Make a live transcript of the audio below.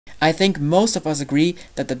I think most of us agree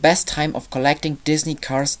that the best time of collecting Disney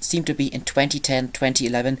cars seemed to be in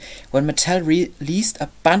 2010-2011, when Mattel released a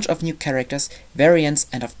bunch of new characters, variants,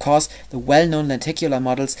 and of course the well-known lenticular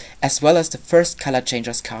models, as well as the first color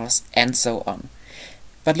changers cars, and so on.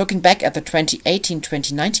 But looking back at the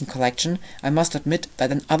 2018-2019 collection, I must admit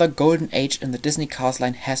that another golden age in the Disney cars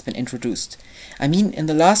line has been introduced. I mean, in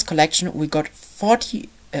the last collection we got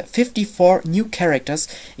 54 new characters,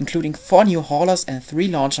 including 4 new haulers and 3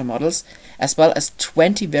 launcher models, as well as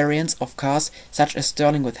 20 variants of cars such as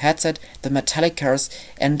Sterling with headset, the metallic cars,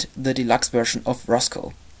 and the deluxe version of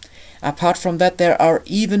Roscoe. Apart from that, there are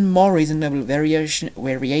even more reasonable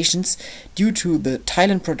variations due to the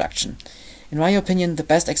Thailand production. In my opinion, the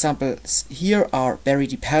best examples here are Barry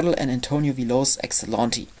DiPadel and Antonio Villo's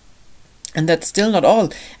Excellenti. And that's still not all,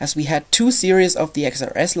 as we had 2 series of the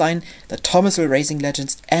XRS line, the Thomasville Racing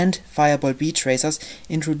Legends and Fireball Beach Racers,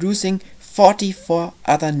 introducing 44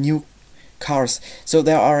 other new cars, so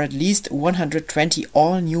there are at least 120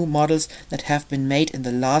 all-new models that have been made in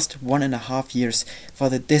the last 1.5 years for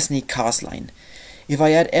the Disney cars line. If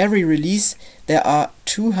I add every release, there are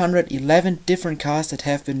 211 different cars that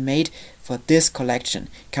have been made for this collection,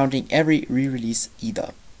 counting every re-release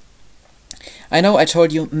either. I know I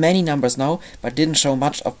told you many numbers now, but didn't show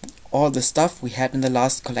much of all the stuff we had in the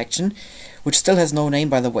last collection, which still has no name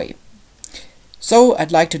by the way. So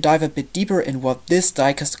I'd like to dive a bit deeper in what this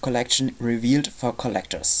diecast collection revealed for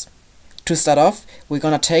collectors. To start off, we're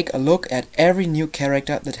gonna take a look at every new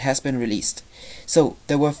character that has been released. So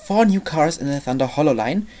there were 4 new cars in the Thunder Holo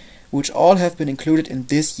line, which all have been included in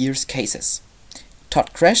this year's cases.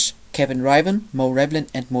 Todd Crash, Kevin Riven, Mo Revlin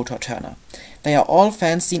and Motor Turner. They are all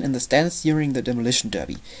fans seen in the stands during the Demolition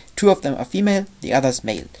Derby. 2 of them are female, the others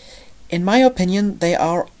male. In my opinion, they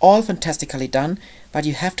are all fantastically done, but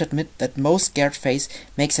you have to admit that Mo's scared face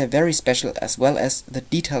makes her very special, as well as the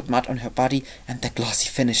detailed mud on her body and the glossy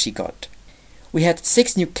finish she got. We had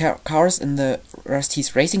 6 new cars in the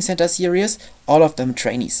Rusty's Racing Center series, all of them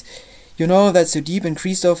trainees. You know that Sudeep and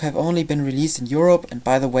Christoph have only been released in Europe, and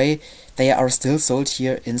by the way, they are still sold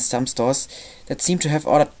here in some stores that seem to have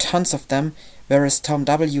ordered tons of them, whereas Tom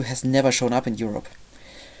W has never shown up in Europe.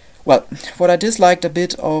 Well, what I disliked a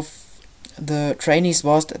bit of the trainees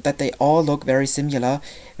was that they all look very similar,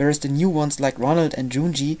 whereas the new ones like Ronald and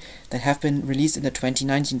Junji that have been released in the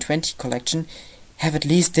 2019-20 collection have at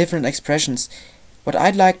least different expressions. What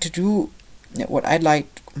I'd like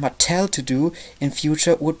Mattel to do in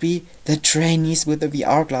future would be the trainees with the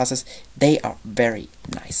VR glasses. They are very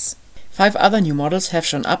nice. 5 other new models have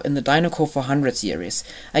shown up in the Dinoco 400 series.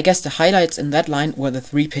 I guess the highlights in that line were the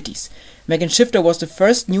 3 Pitties. Megan Shifter was the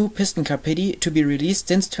first new piston car Pitty to be released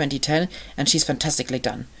since 2010, and she's fantastically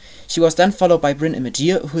done. She was then followed by Bryn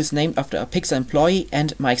Imagir, who is named after a Pixar employee,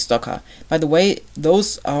 and Mike Stocker. By the way,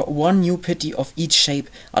 those are 1 new Pitty of each shape,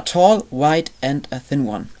 a tall, wide and a thin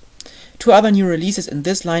one. 2 other new releases in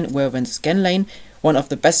this line were Vince Scanlane, one of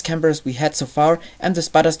the best campers we had so far, and the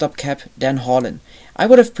Spudderstop cap Dan Horlin. I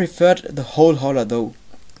would have preferred the whole hauler though.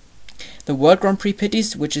 The World Grand Prix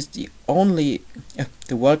Pitties, which is the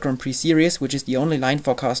World Grand Prix series, which is the only line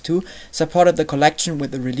for Cars 2, supported the collection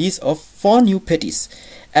with the release of 4 new Pitties.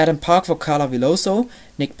 Adam Park for Carla Veloso,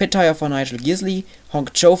 Nick Pittire for Nigel Gisley,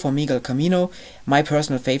 Honk Cho for Miguel Camino, my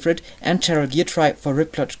personal favorite, and Terrell Geartry for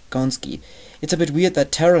Rip Gonski. It's a bit weird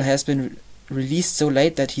that Terrell has been released so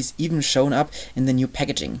late that he's even shown up in the new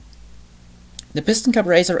packaging. The Piston Cup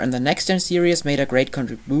Racer and the Next Gen series made a great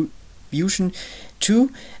contribution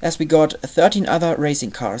too, as we got 13 other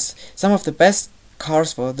racing cars. Some of the best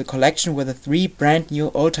cars for the collection were the 3 brand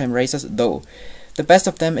new old-time racers though. The best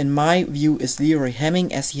of them in my view is Leroy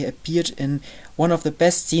Hemming, as he appeared in one of the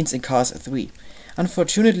best scenes in Cars 3.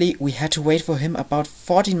 Unfortunately, we had to wait for him about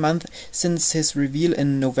 14 months since his reveal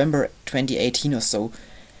in November 2018 or so.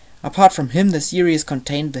 Apart from him, the series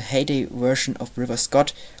contained the heyday version of River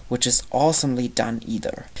Scott, which is awesomely done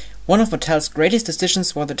either. One of Mattel's greatest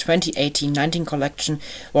decisions for the 2018-19 collection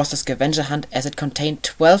was the scavenger hunt, as it contained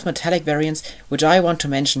 12 metallic variants, which I want to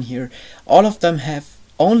mention here. All of them have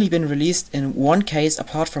only been released in 1 case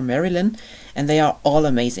apart from Marilyn, and they are all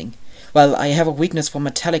amazing. Well, I have a weakness for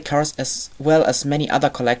metallic cars as well as many other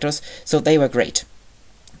collectors, so they were great.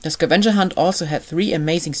 The scavenger hunt also had 3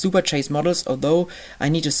 amazing Super Chase models, although I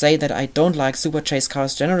need to say that I don't like Super Chase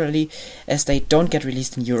cars generally, as they don't get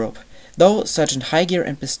released in Europe. Though Sergeant Highgear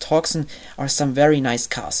and Miss Torxon are some very nice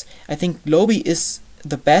cars. I think Globy is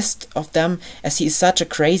the best of them, as he is such a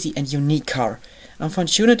crazy and unique car.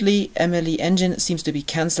 Unfortunately, Emily Engine seems to be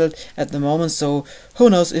cancelled at the moment, so who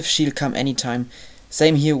knows if she'll come anytime.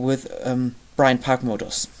 Same here with Brian Park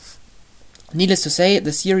Motors. Needless to say,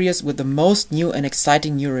 the series with the most new and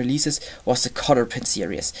exciting new releases was the Color Pin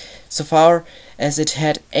series, so far as it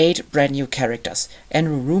had 8 brand new characters: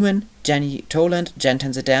 Andrew Ruman, Jenny Toland,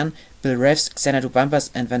 Jensen Sedan, Bill Revs, Xanadu Bumpers,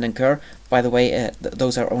 and Van den Keur. By the way,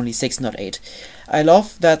 those are only 6, not 8. I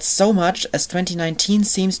love that so much, as 2019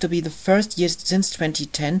 seems to be the first year since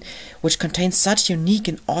 2010 which contains such unique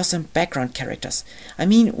and awesome background characters. I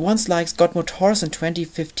mean, ones like God Motors in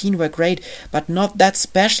 2015 were great, but not that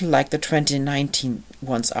special like the 2019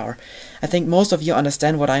 ones are. I think most of you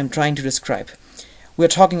understand what I am trying to describe. We're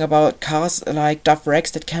talking about cars like Duff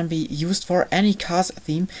Rex that can be used for any car's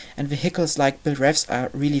theme, and vehicles like Bill Revs are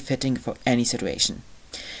really fitting for any situation.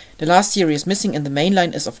 The last series missing in the main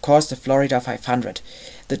line is of course the Florida 500.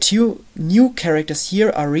 The 2 new characters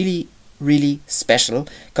here are really special,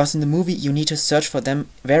 because in the movie you need to search for them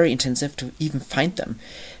very intensive to even find them.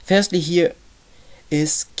 Firstly, here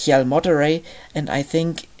is Kiel Monterey, and I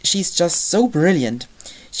think she's just so brilliant.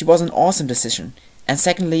 She was an awesome decision. And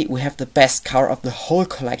secondly, we have the best car of the whole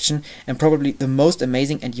collection, and probably the most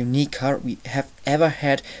amazing and unique car we have ever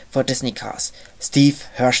had for Disney cars: Steve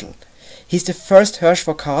Herschel. He's the first Hirsch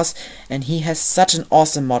for cars, and he has such an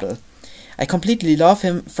awesome model. I completely love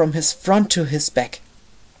him from his front to his back.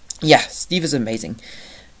 Yeah, Steve is amazing.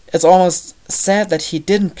 It's almost sad that he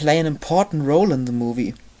didn't play an important role in the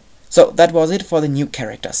movie. So that was it for the new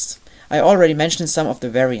characters. I already mentioned some of the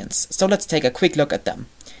variants, so let's take a quick look at them.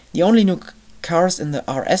 The only new cars in the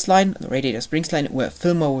RS line, the Radiator Springs line, were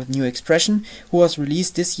Fillmore with New Expression, who was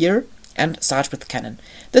released this year, and Sarge with Cannon.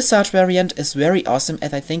 This Sarge variant is very awesome,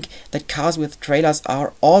 as I think that cars with trailers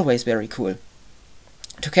are always very cool.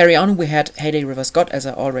 To carry on, we had Heyday River Scott, as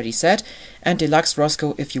I already said, and Deluxe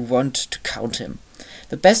Roscoe if you want to count him.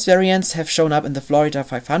 The best variants have shown up in the Florida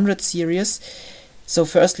 500 series. So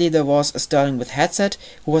firstly, there was a Sterling with headset,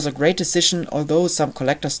 who was a great decision, although some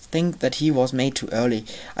collectors think that he was made too early.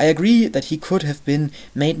 I agree that he could have been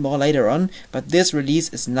made more later on, but this release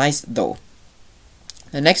is nice though.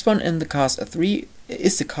 The next one in the Cars 3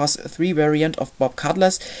 is the Cars 3 variant of Bob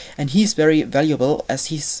Cutlass, and he's very valuable as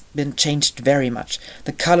he's been changed very much.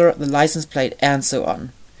 The color, the license plate, and so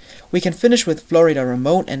on. We can finish with Florida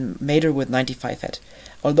Ramon and Mater with 95 head.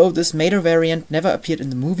 Although this Mater variant never appeared in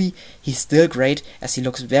the movie, he's still great as he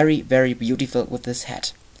looks very beautiful with this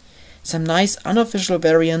hat. Some nice unofficial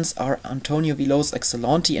variants are Antonio Villos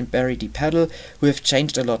Excelente and Barry DePedal, who have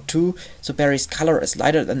changed a lot too, so Barry's color is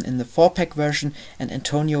lighter than in the 4-pack version, and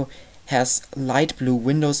Antonio has light blue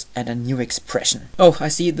windows and a new expression. Oh, I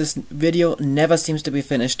see this video never seems to be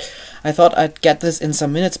finished. I thought I'd get this in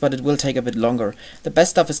some minutes, but it will take a bit longer. The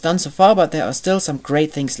best stuff is done so far, but there are still some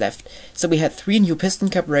great things left. So we had 3 new Piston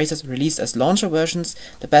Cup racers released as launcher versions.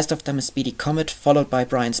 The best of them is Speedy Comet, followed by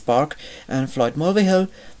Brian Spark and Floyd Mulvihill.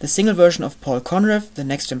 The single version of Paul Conrath, the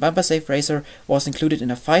next-gen bumper safe racer, was included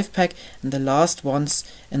in a 5-pack, and the last ones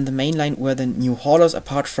in the main line were the new haulers,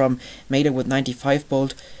 apart from Mater with 95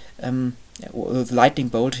 bolt, Lightning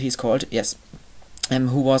Bolt he's called, yes,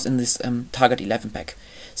 who was in this Target 11 pack.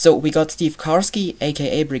 So we got Steve Karski,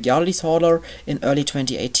 aka Brigali's hauler, in early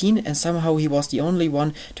 2018, and somehow he was the only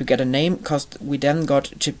one to get a name, cause we then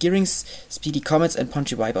got Chip Gearing's Speedy Comets and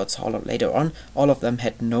Punchy Wipeout's hauler later on. All of them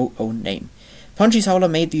had no own name. Punchy's hauler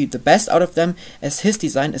made the best out of them, as his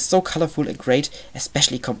design is so colorful and great,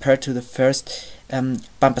 especially compared to the first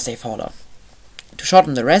bumper safe hauler. To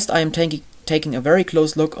shorten the rest, I am taking a very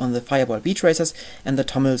close look on the Fireball Beach Racers and the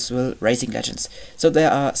Thomasville Racing Legends. So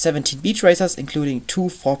there are 17 beach racers, including 2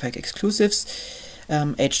 4-pack exclusives,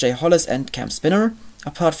 H.J. Hollis and Cam Spinner.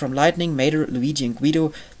 Apart from Lightning, Mater, Luigi and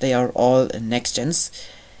Guido, they are all next gens,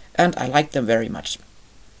 and I like them very much.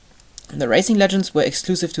 The Racing Legends were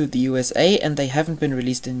exclusive to the USA, and they haven't been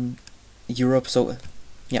released in Europe, so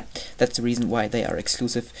yeah, that's the reason why they are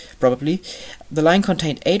exclusive, probably. The line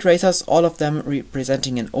contained 8 racers, all of them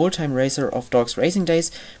representing an old-time racer of Dog's Racing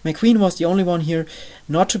Days. McQueen was the only one here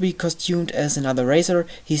not to be costumed as another racer.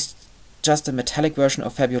 He's just a metallic version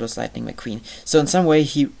of Fabulous Lightning McQueen, so in some way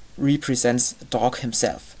he represents Dog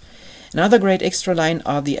himself. Another great extra line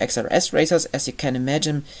are the XRS racers, as you can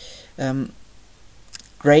imagine.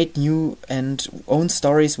 Great new and own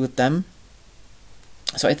stories with them.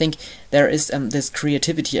 So I think there is this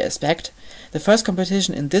creativity aspect. The first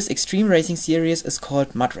competition in this extreme racing series is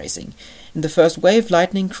called Mud Racing. In the first wave,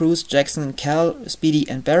 Lightning, Cruz, Jackson, Cal, Speedy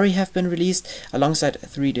and Barry have been released alongside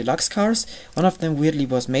 3 deluxe cars. One of them weirdly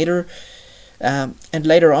was Mater. And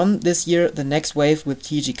later on this year, the next wave with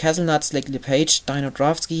T.G. Kesselnut, Slick LePage, Dino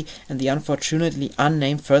Dravsky and the unfortunately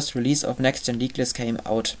unnamed first release of Next Gen Leakless came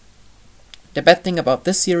out. The bad thing about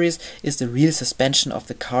this series is the real suspension of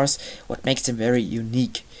the cars, what makes them very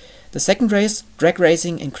unique. The second race, drag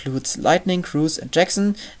racing, includes Lightning, Cruz and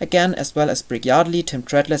Jackson again, as well as Brigardly, Tim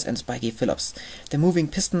Treadless and Spiky Phillips. The moving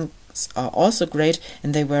pistons are also great,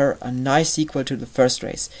 and they were a nice sequel to the first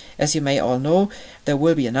race. As you may all know, there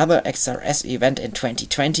will be another XRS event in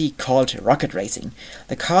 2020 called Rocket Racing.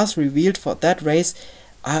 The cars revealed for that race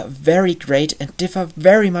are very great and differ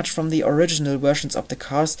very much from the original versions of the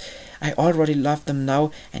cars. I already love them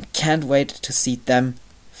now and can't wait to see them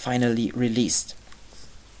finally released.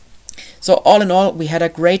 So all in all, we had a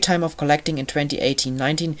great time of collecting in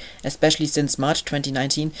 2018-19, especially since March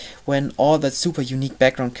 2019, when all the super unique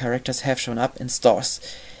background characters have shown up in stores.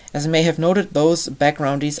 As you may have noted, those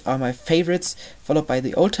backgroundies are my favorites, followed by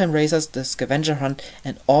the Old Time Racers, the Scavenger Hunt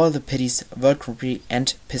and all the Pities, World Grand Prix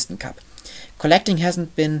and Piston Cup. Collecting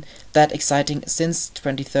hasn't been that exciting since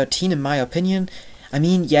 2013 in my opinion. I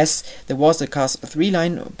mean, yes, there was the Cars 3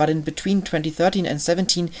 line, but in between 2013 and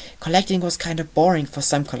 17, collecting was kinda boring for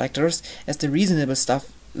some collectors, as the reasonable stuff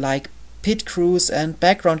like pit crews and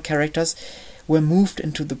background characters were moved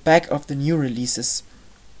into the back of the new releases.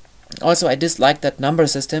 Also, I disliked that number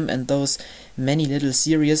system and those many little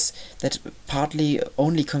series that partly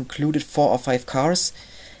only concluded 4 or 5 cars,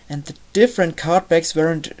 and the different card backs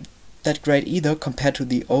weren't that great either compared to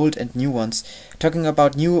the old and new ones. Talking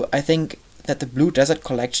about new, I think that the Blue Desert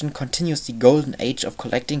collection continues the golden age of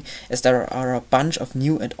collecting, as there are a bunch of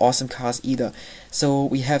new and awesome cars either. So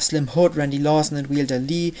we have Slim Hood, Randy Lawson and Wheelder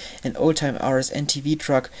Lee, an old-time RS NTV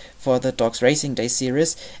truck for the Dogs Racing Day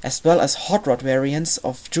series, as well as hot rod variants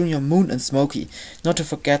of Junior Moon and Smokey, not to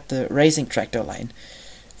forget the racing tractor line.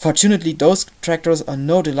 Fortunately, those tractors are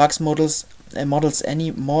no deluxe models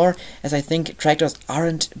anymore, as I think tractors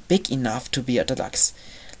aren't big enough to be a deluxe.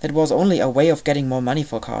 That was only a way of getting more money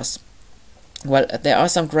for cars. Well, there are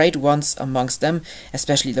some great ones amongst them,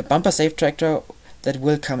 especially the Bumper Safe tractor that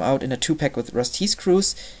will come out in a 2-pack with Rusty's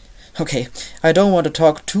Cruise. Okay, I don't want to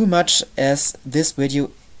talk too much as this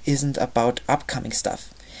video isn't about upcoming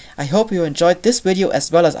stuff. I hope you enjoyed this video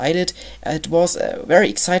as well as I did. It was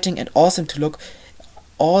very exciting and awesome to look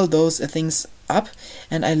all those things up,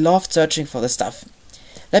 and I loved searching for the stuff.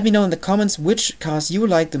 Let me know in the comments which cars you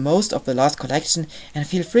like the most of the last collection, and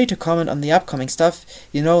feel free to comment on the upcoming stuff.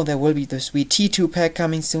 You know, there will be the sweet T2 pack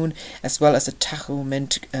coming soon, as well as the Tahoe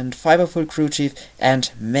Mint and Fiberful Crew Chief,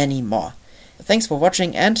 and many more. Thanks for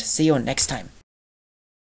watching and see you next time.